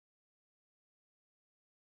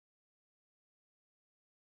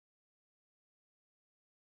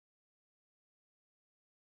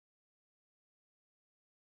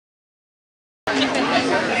Hey,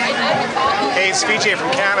 it's VJ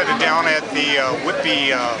from Canada down at the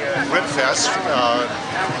Whitby Ribfest.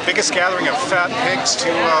 Biggest gathering of fat pigs to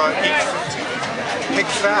eat pig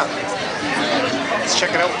fat. Let's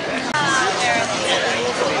check it out.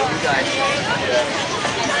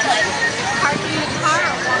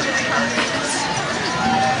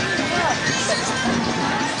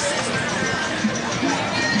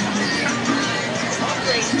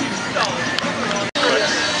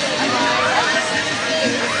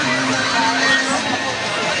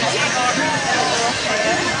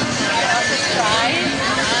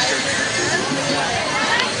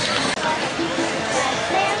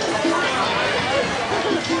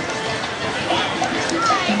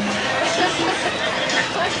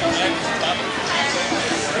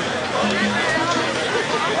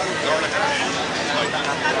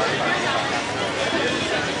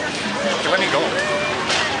 Let me go.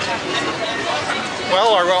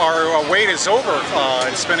 Well, our wait is over.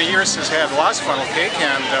 It's been a year since we had the last funnel cake,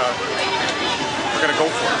 and we're going to go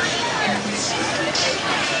for it.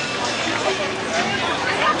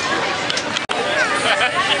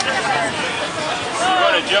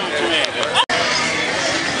 What a jump to me.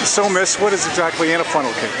 So, Miss, what is exactly in a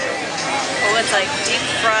funnel cake? Oh, it's like deep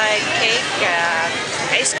fried cake,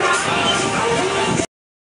 ice cream.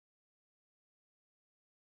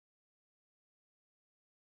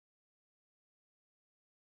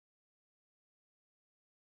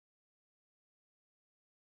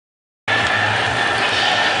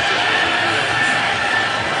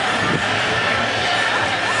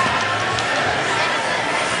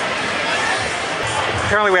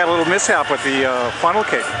 Apparently we had a little mishap with the funnel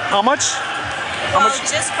cake. How much? Well,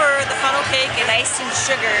 just for the funnel cake and iced and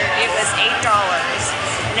sugar, it was $8.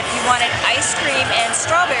 And if you wanted ice cream and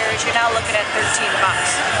strawberries, you're now looking at $13.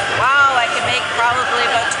 Wow, I can make probably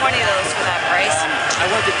about 20 of those for that price. I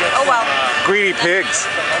want to get oh well. Greedy pigs.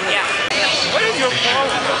 Yeah. What is your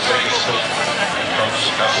problem?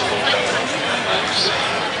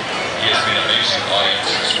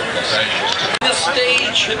 The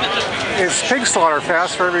stage. It's pig slaughter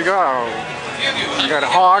fast where we go. We got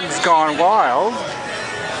hogs gone wild.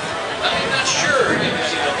 I'm not sure.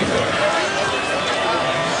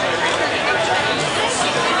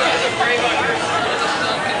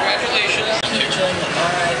 Congratulations.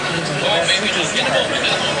 Well, maybe just get a moment.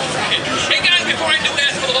 Hey guys, before I do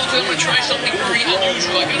that, for the whole time, I'm going to try something very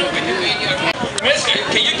unusual. I got over here. Miss,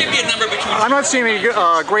 can you give me a number between... I'm not seeing any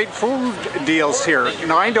great food deals here. $9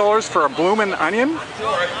 for a bloomin' onion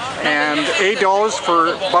and $8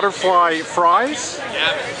 for butterfly fries.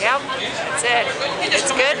 Yep, that's it. It's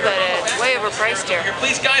good, but it's way overpriced here.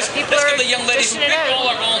 Please, guys, People let's are give the young ladies who dishing it picked out. all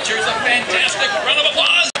our volunteers a fantastic round of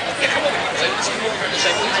applause. Yeah, come over here. Come over here in a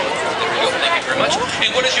second. There we go. Thank you very much.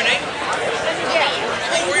 And what is your name?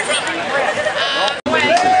 Where are you from?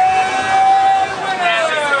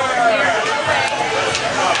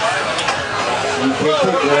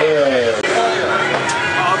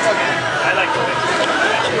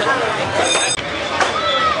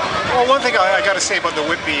 Well, one thing I got to say about the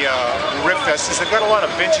Whitby Ribfest is they've got a lot of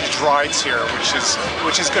vintage rides here, which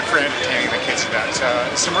is good for entertaining the kids. That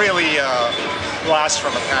some really blasts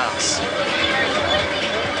from the past.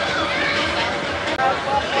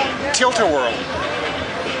 Tilt-A-Whirl.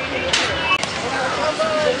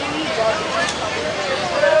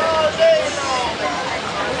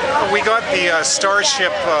 We got the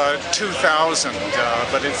Starship 2000,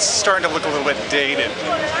 but it's starting to look a little bit dated.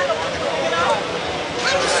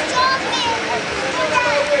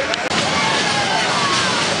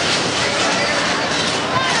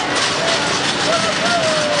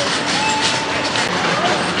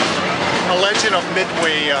 A Legend of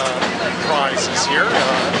Midway prize is here,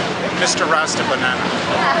 Mr. Rasta Banana.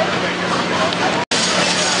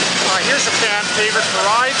 Here's a fan favorite for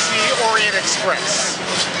rides, the Orient Express.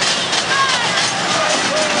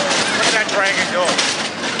 Look at that dragon go.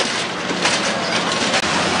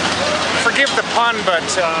 Forgive the pun, but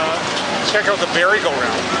check out the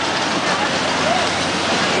merry-go-round.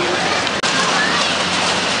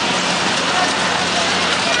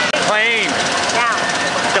 Plane. Yeah.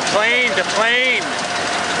 The plane, the plane.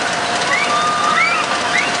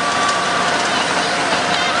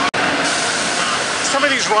 Some of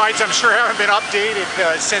these rides I'm sure haven't been updated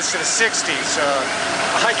since the 60s.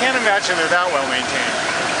 I can't imagine they're that well maintained.